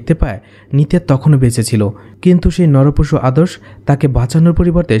যেয়ে দেখতে পায় নিতিয়া তখনও বেঁচে ছিল। কিন্তু সেই নরপশু আদর্শ তাকে বাঁচানোর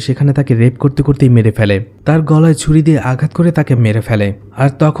পরিবর্তে সেখানে তাকে রেপ করতে করতেই মেরে ফেলে। তার গলায় ছুরি দিয়ে আঘাত করে তাকে মেরে ফেলে। আর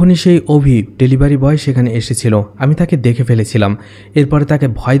তখনই সেই অভি ডেলিভারি বয় সেখানে এসেছিল। আমি তাকে দেখে ফেলেছিলাম। এরপরে তাকে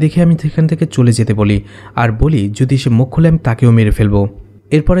ভয় দেখে আমি সেখান থেকে চলে যেতে বলি আর বলি যদি সে মুখ খুলে আমি তাকেও মেরে ফেলবো।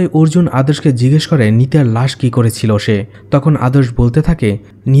 এরপরে অর্জুন আদর্শকে জিজ্ঞেস করে নিতিয়ার লাশ কি করেছিল সে। তখন আদর্শ বলতে থাকে,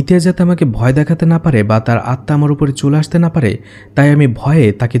 নিতিয়া যাতে আমাকে ভয় দেখাতে না পারে বা তার আত্মা আমার উপরে চলে আসতে না পারে তাই আমি ভয়ে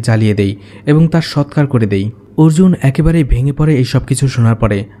তাকে জ্বালিয়ে দেই এবং তার সৎকার করে দেই। অর্জুন একেবারেই ভেঙে পড়ে এই সব কিছু শোনার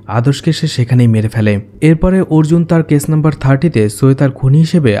পরে। আদর্শকে সে সেখানেই মেরে ফেলে। এরপরে অর্জুন তার কেস নাম্বার 30-তে শ্বেতার খুনি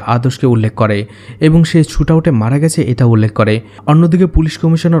হিসেবে আদর্শকে উল্লেখ করে এবং সে শুটআউটে মারা গেছে এটা উল্লেখ করে। অন্যদিকে পুলিশ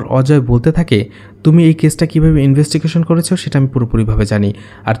কমিশনার অজয় বলতে থাকে, তুমি এই কেসটা কিভাবে ইনভেস্টিগেশন করেছো সেটা আমি পুরোপুরিভাবে জানি,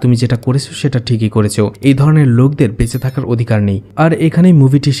 আর তুমি যেটা করেছো সেটা ঠিকই করেছো। এই ধরনের লোকদের বেঁচে থাকার অধিকার নেই। আর এখানেই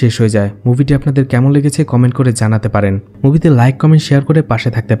মুভিটি শেষ হয়ে যায়। মুভিটি আপনাদের কেমন লেগেছে কমেন্ট করে জানাতে পারেন। মুভিতে লাইক কমেন্ট শেয়ার করে পাশে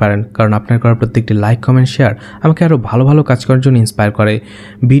থাকতে পারেন, কারণ আপনার করা প্রত্যেকটি লাইক কমেন্ট শেয়ার আমাকে আরও ভালো ভালো কাজ করার জন্য ইন্সপায়ার করে।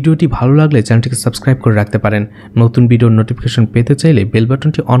 ভিডিওটি ভালো লাগলে চ্যানেলটিকে সাবস্ক্রাইব করে রাখতে পারেন। নতুন ভিডিওর নোটিফিকেশন পেতে চাইলে বেল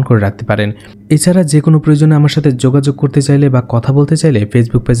বাটনটি অন করে রাখতে পারেন। এছাড়া যে কোনো প্রয়োজনে আমার সাথে যোগাযোগ করতে চাইলে বা কথা বলতে চাইলে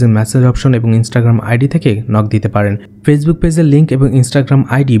ফেসবুক পেজের মেসেজ অপশন এবং ইনস্টাগ্রাম আইডি থেকে নক দিতে পারেন। ফেসবুক পেজের লিঙ্ক এবং ইনস্টাগ্রাম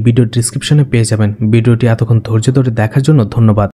আইডি ভিডিও ডিসক্রিপশনে পেয়ে যাবেন। ভিডিওটি এতক্ষণ ধৈর্য ধরে দেখার জন্য ধন্যবাদ।